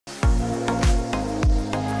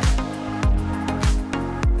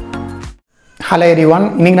Hello everyone,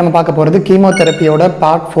 இன்னைக்கு நம்ம பார்க்க போறது கீமோதெரபியோட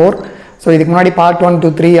பார்ட் 4. ஸோ இதுக்கு முன்னாடி பார்ட் 1,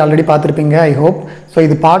 2, 3 ஆல்ரெடி பார்த்துருப்பீங்க ஐ ஹோப். ஸோ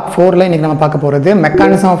இது பார்ட் 4ல இன்னைக்கு நம்ம பார்க்க போகிறது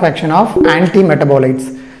mechanism of action of ஆன்டிமெட்டபாலைட்ஸ்.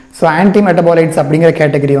 So ஆன்டிமெட்டபாலைட்ஸ் அப்படிங்கிற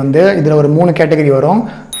கேட்டகரி வந்து இதில் ஒரு 3 கேட்டகரி வரும்.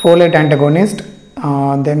 ஃபோலேட் ஆன்டகோனிஸ்ட்,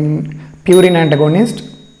 தென் பியூரின் ஆன்டகோனிஸ்ட்,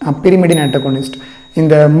 பிரிமிடின் ஆன்டகோனிஸ்ட்.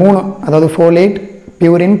 இந்த 3, அதாவது ஃபோலேட்,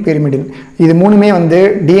 பியூரின், பிரிமிடின், இது 3மே வந்து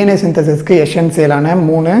டிஎன்ஏ சிந்தசிஸ்க்கு எசென்சியலான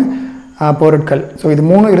 3 பொருட்கள். ஸோ இது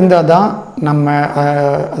 3 இருந்தால் தான்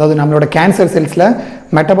அதாவது நம்மளோட கேன்சர் செல்ஸில்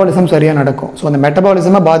மெட்டபாலிசம் சரியாக நடக்கும். ஸோ அந்த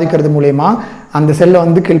மெட்டபாலிசமை பாதிக்கிறது மூலயமா அந்த செல்லை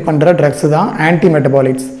வந்து கில் பண்ணுற ட்ரக்ஸ் தான்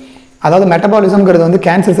ஆன்டிமெட்டபாலைட்ஸ். அதாவது மெட்டபாலிசம்ங்கிறது வந்து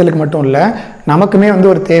கேன்சர் செல்லுக்கு மட்டும் இல்லை, நமக்குமே வந்து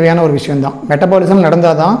ஒரு தேவையான ஒரு விஷயம் தான். மெட்டபாலிசம்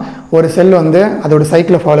நடந்தால் தான் ஒரு செல் வந்து அதோட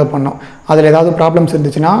சைக்கிளை ஃபாலோ பண்ணும். அதில் ஏதாவது ப்ராப்ளம்ஸ்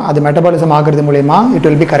இருந்துச்சுன்னா அது மெட்டபாலிசம் ஆகிறது மூலயமா இட்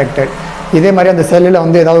வில் பி கரெக்டட். இதே மாதிரி அந்த செல்லில்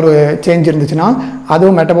வந்து ஏதாவது ஒரு சேஞ்ச் இருந்துச்சுன்னா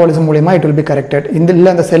அதுவும் மெட்டபாலிசம் மூலயமா இட் வில் பி கரெக்டட். இல்லை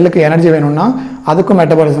அந்த செல்லுக்கு எனர்ஜி வேணும்னா அதுக்கும்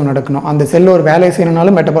மெட்டபாலிசம் நடக்கணும். அந்த செல் ஒரு வேலையை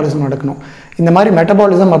செய்யணும்னாலும் மெட்டபாலிசம் நடக்கணும். இந்த மாதிரி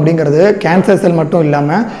மெட்டபாலிசம் அப்படிங்கிறது கேன்சர் செல் மட்டும்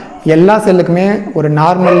இல்லாமல் எல்லா செல்லுக்குமே ஒரு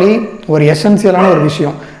நார்மலி ஒரு எசென்சியலான ஒரு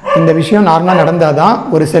விஷயம். இந்த விஷயம் நார்மலாக நடந்தால் தான்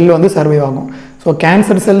ஒரு செல் வந்து சர்வைவ் ஆகும். ஸோ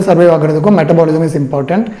கேன்சர் செல் சர்வைவ் ஆகிறதுக்கும் மெட்டபாலிசம் இஸ்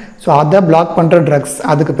இம்பார்ட்டன்ட். ஸோ அதை பிளாக் பண்ணுற ட்ரக்ஸ்,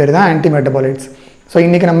 அதுக்கு பேர் தான் ஆன்டிமெட்டபாலைட்ஸ். ஸோ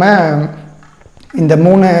இன்றைக்கி நம்ம இந்த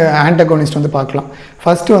 3 ஆன்டகோனிஸ்ட் வந்து பார்க்கலாம்.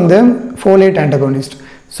 ஃபஸ்ட்டு வந்து ஃபோலேட் ஆன்டகோனிஸ்ட்.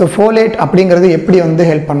 ஸோ ஃபோலேட் அப்படிங்கிறது எப்படி வந்து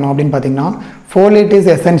ஹெல்ப் பண்ணோம் அப்படின்னு பார்த்தீங்கன்னா, folate is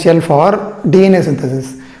essential for DNA synthesis.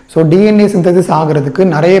 So DNA synthesis ஆகிறதுக்கு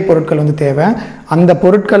நிறைய பொருட்கள் வந்து தேவை. அந்த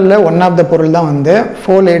பொருட்களில் ஒன் ஆஃப் த பொருள் தான் வந்து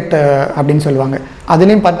ஃபோலேட் அப்படின்னு சொல்லுவாங்க.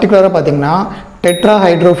 அதுலேயும் பர்டிகுலராக பார்த்தீங்கன்னா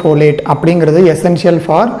டெட்ராஹைட்ரோஃபோலேட் அப்படிங்கிறது essential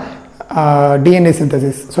for DNA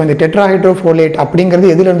synthesis. So இந்த டெட்ராஹைட்ரோஃபோலேட் அப்படிங்கிறது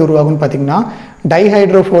எதுலேருந்து உருவாகும்னு பார்த்தீங்கன்னா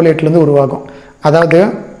டைஹைட்ரோஃபோலேட்லேருந்து உருவாகும். அதாவது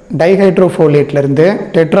டைஹைட்ரோஃபோலேட்லேருந்து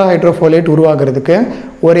டெட்ராஹைட்ரோஃபோலேட் உருவாகிறதுக்கு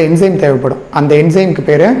ஒரு என்சைம் தேவைப்படும். அந்த என்சைமுக்கு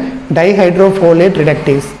பேர் டைஹைட்ரோஃபோலேட்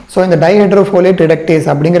ரிடக்டேஸ். ஸோ இந்த டைஹைட்ரோஃபோலேட் ரிடக்டேஸ்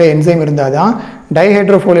அப்படிங்கிற என்சைம் இருந்தால் தான்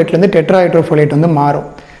டைஹைட்ரோஃபோலேட்லேருந்து டெட்ராஹைட்ரோஃபோலேட் வந்து மாறும்.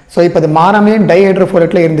 ஸோ இப்போ அது மாறாமே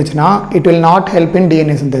டைஹைட்ரோஃபோலேட்டில் இருந்துச்சுன்னா it will not help in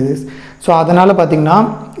DNA synthesis. So அதனால் பார்த்திங்கன்னா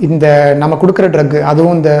இந்த நம்ம கொடுக்குற ட்ரக்,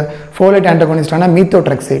 அதுவும் இந்த ஃபோலேட் ஆன்டகோனிஸ்டான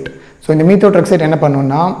மீத்தோட்ரெக்சேட். ஸோ இந்த மீத்தோட்ரெக்சேட் என்ன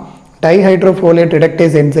பண்ணுன்னா டைஹைட்ரோஃபோலேட்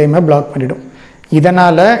ரிடக்டேஸ் என்சைமை பிளாக் பண்ணிவிடும்.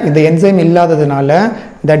 இதனால் இந்த என்சைம் இல்லாததுனால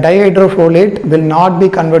இந்த டைஹைட்ரோஃபோலேட் will not be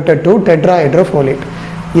converted to டெட்ராஹைட்ரோஃபோலேட்.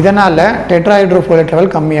 இதனால் டெட்ராஹைட்ரோஃபோலேட்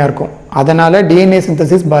லெவல் கம்மியாக இருக்கும். அதனால் டிஎன்ஏ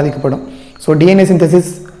சிந்தசிஸ் பாதிக்கப்படும். ஸோ டிஎன்ஏ சிந்தசிஸ்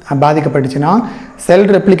பாதிக்கப்பட்டுச்சுன்னா செல்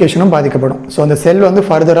ரெப்ளிகேஷனும் பாதிக்கப்படும். ஸோ அந்த செல் வந்து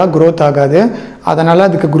ஃபர்தராக க்ரோத் ஆகாது. அதனால்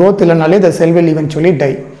அதுக்கு growth இல்லைனாலே the sell will eventually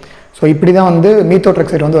tie. So இப்படி தான் வந்து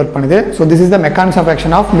மீத்தோட்ரெக்சேட் வந்து ஒர்க் பண்ணுது. So this is the mechanism of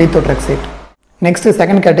action of மீத்தோட்ரெக்சேட். Next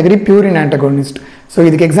second category purine antagonist. So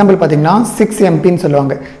இதுக்கு எக்ஸாம்பிள் பார்த்தீங்கன்னா 6-MPன்னு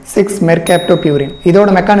சொல்லுவாங்க, 6-மெர்காப்டோபியூரின். இதோட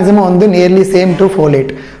மெக்கானிசமும் வந்து nearly same to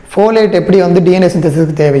folate. Folate எப்படி வந்து டிஎன்ஏ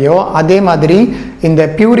சிந்தசிஸ்க்கு தேவையோ அதே மாதிரி இந்த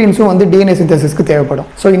பியூரின்ஸும் வந்து டிஎன்ஏ சிந்தசிஸ்க்கு தேவைப்படும்.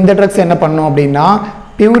 ஸோ இந்த ட்ரக்ஸ் என்ன பண்ணும் அப்படின்னா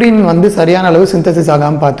பியூரின் வந்து சரியான அளவு சிந்தசிஸ்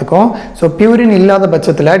ஆகாமல் பார்த்துக்கும். ஸோ பியூரின் இல்லாத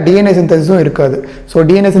பட்சத்தில் டிஎன்ஏ சிந்தசிஸும் இருக்காது. ஸோ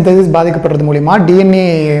டிஎன்ஏ சிந்தசிஸ் பாதிக்கப்படுறது மூலிமா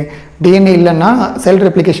டிஎன்ஏ இல்லைன்னா செல்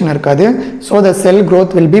ரெப்ளிகேஷன் இருக்காது. So the sell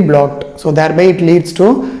growth will be blocked. So தேர்பை it leads to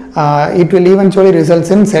it will eventually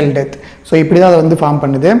results in sell death. So இப்படி தான் அதை வந்து ஃபார்ம்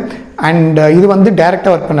பண்ணுது. அண்ட் இது வந்து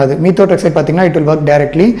டேரெக்டாக ஒர்க் பண்ணாது. மீத்தோட்ரெக்சைட் பார்த்தீங்கன்னா it will work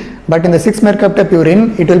directly. But இந்த 6-மெர்காப்டோபியூரின்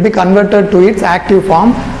it will be converted to it's active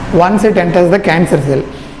form once it enters the cancer cell.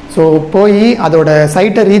 So போய் அதோட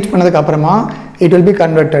சைட்டை ரீச் பண்ணதுக்கு அப்புறமா இட் வில் பி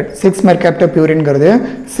கன்வெர்டட். 6-மெர்காப்டோபியூரின்ங்கிறது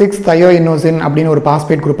 6-தயோஇனோசின் அப்படின்னு ஒரு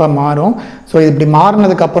பாஸ்பேட் குரூப்பாக மாறும். ஸோ இது இப்படி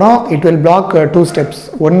மாறினதுக்கப்புறம் இட் வில் பிளாக் 2 ஸ்டெப்ஸ்.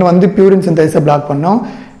 ஒன்று வந்து பியூரின் சிந்தசிஸை பிளாக் பண்ணும்,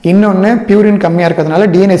 இன்னொன்று பியூரின் கம்மியாக இருக்கிறதுனால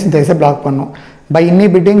டிஎன்ஏ சிந்தசிஸை பிளாக் பண்ணும். By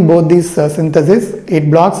inhibiting both these synthesis it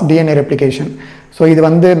blocks DNA replication. So இது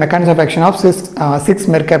வந்து mechanism of action of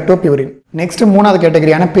 6-மெர்காப்டோபியூரின். Next 3வது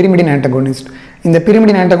கேட்டகரியான பிரிமிடின் ஆன்டகோனிஸ்ட். இந்த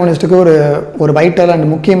பிரிமிடின் ஆன்டகோனிஸ்ட்டுக்கு ஒரு வைட்டல் அண்ட்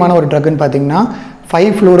முக்கியமான ஒரு ட்ரக்னு பார்த்தீங்கன்னா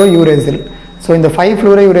 5-ஃப்ளூரோயூரேசில். ஸோ இந்த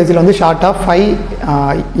 5-ஃப்ளூரோயூரேசில் வந்து ஷார்ட்டாக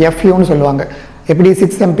 5-FUன்னு சொல்லுவாங்க. எப்படி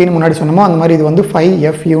 6-MPன்னு முன்னாடி சொன்னோமோ அந்த மாதிரி இது வந்து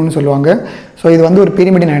 5-FUன்னு சொல்லுவாங்க. ஸோ இது வந்து ஒரு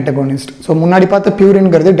பிரிமிடின் ஆன்டகோனிஸ்ட். ஸோ முன்னாடி பார்த்த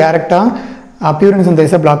பியூரின்ங்கிறது டேரெக்டாக பியூரின்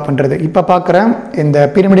சிந்தசிஸை பிளாக் பண்ணுறது. இப்போ பார்க்குற இந்த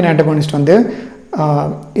பிரிமிடின் ஆன்டகோனிஸ்ட் வந்து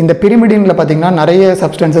இந்த பிரிமிடினில் பார்த்திங்கன்னா நிறைய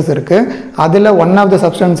சப்ஸ்டன்சஸ் இருக்குது. அதில் ஒன் ஆஃப் த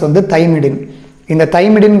சப்ஸ்டன்ஸ் வந்து தைமிடின். இந்த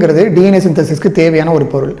தைமிடின்ங்கிறது டிஎன்ஏ சிந்தசிஸ்க்கு தேவையான ஒரு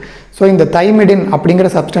பொருள். ஸோ இந்த தைமிடின் அப்படிங்கிற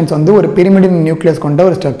சப்ஸ்டன்ஸ் வந்து ஒரு பிரிமிடின் நியூக்ளியஸ் கொண்ட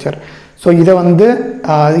ஒரு ஸ்ட்ரக்சர். ஸோ இதை வந்து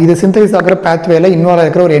இது சிந்தசிஸ் ஆகிற பேத்வேல இன்வால்வ்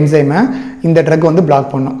ஆகிற ஒரு என்சைமை இந்த ட்ரக் வந்து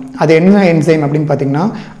பிளாக் பண்ணும். அது என்ன என்சைம் அப்படின்னு பார்த்தீங்கன்னா,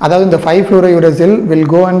 அதாவது இந்த 5-ஃப்ளூரோயூரேசில் will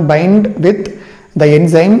go and find with the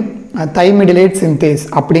enzyme தைமிடிலேட் synthase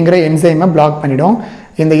அப்படிங்கிற என்சைமை பிளாக் பண்ணிடும்.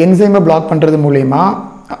 இந்த என்சைமை பிளாக் பண்ணுறது மூலயமா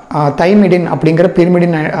தைமிடின் அப்படிங்கிற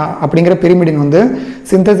பிரிமிடின் வந்து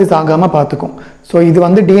சிந்தசிஸ் ஆகாமல் பார்த்துக்கும். ஸோ இது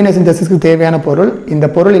வந்து டிஎன்ஏ சிந்தசிஸ்க்கு தேவையான பொருள். இந்த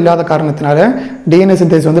பொருள் இல்லாத காரணத்தினால டிஎன்ஏ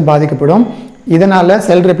சிந்தசிஸ் வந்து பாதிக்கப்படும். இதனால்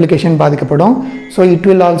செல் ரெப்ளிகேஷன் பாதிக்கப்படும். So it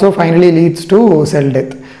will also finally leads to sell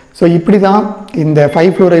death. So இப்படி தான் இந்த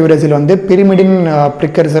 5-fluorouracil வந்து பிரிமிடின்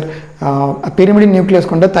ப்ரிக்கர்சர் பிரிமிடின் நியூக்ளியஸ்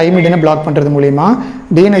கொண்ட தைமிடினை பிளாக் பண்ணுறது மூலிமா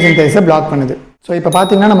டிஎன்ஏ சிந்தசிஸை பிளாக் பண்ணுது. ஸோ இப்போ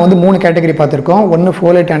பார்த்தீங்கன்னா நம்ம வந்து 3 கேட்டகரி பார்த்துருக்கோம். ஒன்று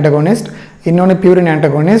ஃபோலேட் ஆன்டகோனிஸ்ட், இன்னொன்று பியூரின்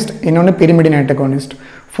ஆன்டகோனிஸ்ட், இன்னொன்று பிரிமிடின் ஆன்டகோனிஸ்ட்.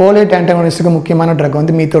 ஃபோலேட் ஆன்டகோனிஸ்ட்டுக்கு முக்கியமான ட்ரக்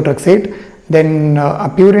வந்து மீத்தோட்ரெக்சேட். தென்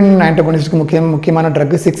பியூரின் ஆன்டகோனிஸ்ட்டுக்கு முக்கியமான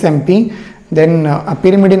ட்ரக் 6MP. தென்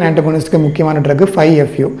பிரிமிடின் ஆன்டகோனிஸ்ட்டுக்கு முக்கியமான ட்ரக்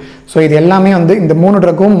 5FU. ஸோ இது எல்லாமே வந்து இந்த 3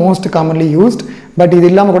 ட்ரக்கும் மோஸ்ட் காமன்லி யூஸ்ட். பட் இது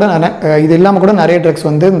இல்லாமல் கூட நிறைய ட்ரக்ஸ்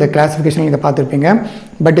வந்து இந்த கிளாஸிஃபிகேஷன் இதை பார்த்துருப்பீங்க.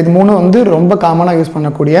 பட் இது 3 வந்து ரொம்ப காமனாக யூஸ்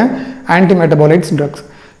பண்ணக்கூடிய ஆன்டிமெட்டபாலைட்ஸ் ட்ரக்ஸ்.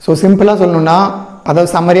 ஸோ சிம்பிளாக சொல்லணுன்னா, அதாவது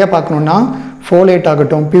சம்மரியாக பார்க்கணுன்னா, ஃபோலேட்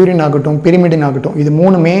ஆகட்டும், பியூரின் ஆகட்டும், பிரிமிடின் ஆகட்டும், இது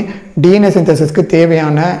 3மே டிஎன்ஏ சிந்தசிஸ்க்கு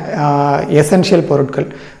தேவையான எசென்ஷியல் பொருட்கள்.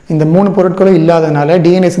 இந்த 3 பொருட்களும் இல்லாதனால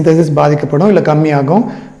டிஎன்ஏ சிந்தசிஸ் பாதிக்கப்படும், இல்லை கம்மியாகும்.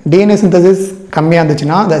 டிஎன்ஏ சிந்தசிஸ் கம்மியாக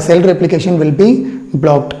இருந்துச்சுன்னா த செல் replication will be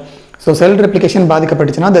blocked. So sell replication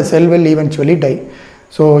பாதிக்கப்பட்டுச்சுன்னா the sell will eventually tie.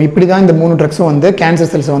 So இப்படி தான் இந்த 3 ட்ரக்ஸும் வந்து கேன்சர்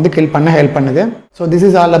செல்ஸை வந்து கில் பண்ண ஹெல்ப் பண்ணுது. So this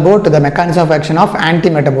is all about the mechanism of action of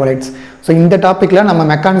ஆன்டிமெட்டபாலைட்ஸ். So இந்த டாப்பிக்கில் நம்ம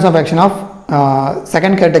mechanism of action of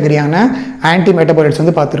second கேட்டகரியான ஆன்டிமெட்டபாலைட்ஸ்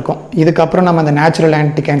வந்து பார்த்துருக்கோம். இதுக்கப்புறம் நம்ம அந்த நேச்சுரல்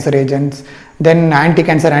ஆன்டி கேன்சர் ஏஜென்ட்ஸ், தென் ஆன்டி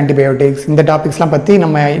கேன்சர் ஆன்டிபயோட்டிக்ஸ், இந்த டாபிக்ஸ்லாம் பற்றி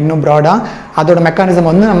நம்ம இன்னும் ப்ராடாக அதோட மெக்கானிசம்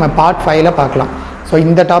வந்து நம்ம பார்ட் 5ல் பார்க்கலாம். ஸோ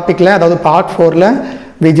இந்த டாப்பிக்கில், அதாவது part 4ல்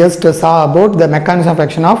we just saw about the mechanism of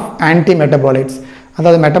action of antimetabolites,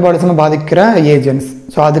 அதாவது மெட்டபாலிசம் பாதிக்கிற ஏஜென்ட்ஸ்.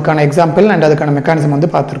 ஸோ அதுக்கான எக்ஸாம்பிள் அண்ட் அதுக்கான மெக்கானிசம் வந்து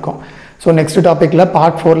பார்த்துருக்கோம். ஸோ நெக்ஸ்ட் டாப்பிக்கில்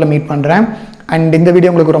பார்ட் 4ல் மீட் பண்ணுறேன். அண்ட் இந்த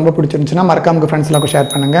வீடியோ உங்களுக்கு ரொம்ப பிடிச்சிருந்துச்சுன்னா மறக்காம உங்கள் ஃப்ரெண்ட்ஸ்லாம்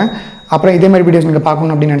ஷேர் பண்ணுங்கள். அப்புறம் இதே மாதிரி வீடியோஸ் நீங்கள்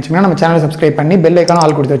பார்க்கணும் அப்படின்னு நினச்சிங்கன்னா நம்ம சேனலை சப்ஸ்கிரைப் பண்ணி பெல் ஐக்கான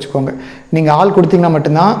ஆல் கொடுத்து வச்சுக்கோங்க. நீங்கள் ஆல் கொடுத்தீங்கன்னா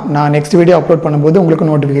மட்டும்தான் நான் நெக்ஸ்ட் வீடியோ அப்லோட் பண்ணும்போது உங்களுக்கு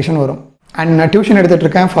நோட்டிஃபிகேஷன் வரும். அண்ட் நான் டியூஷன் எடுத்துகிட்டு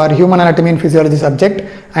இருக்கேன் for human anatomy and physiology subject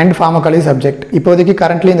and pharmacology subject. இப்போதைக்கு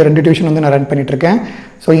கரண்ட்லி இந்த 2 டியூஷன் வந்து நான் ரன் பண்ணிட்டுருக்கேன்.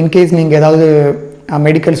 ஸோ இன்கேஸ் நீங்கள் ஏதாவது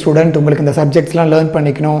மெடிக்கல் ஸ்டூடெண்ட் உங்களுக்கு இந்த சப்ஜெக்ட்ஸ்லாம் லேர்ன்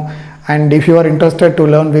பண்ணிக்கணும், and if you are interested to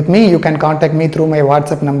learn with me, you can contact me through my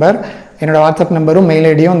WhatsApp number. என்னோட வாட்ஸ்அப் நம்பரும் மெயில்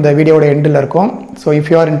ஐடியும் இந்த வீடியோட எண்டில் இருக்கும். So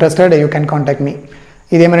if you are interested you can contact me.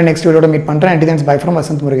 இதே மாதிரி நெக்ஸ்ட் வீடியோட மீட் பண்ணுறேன். And தென்ஸ் by from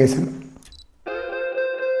Vasanth Murugesan.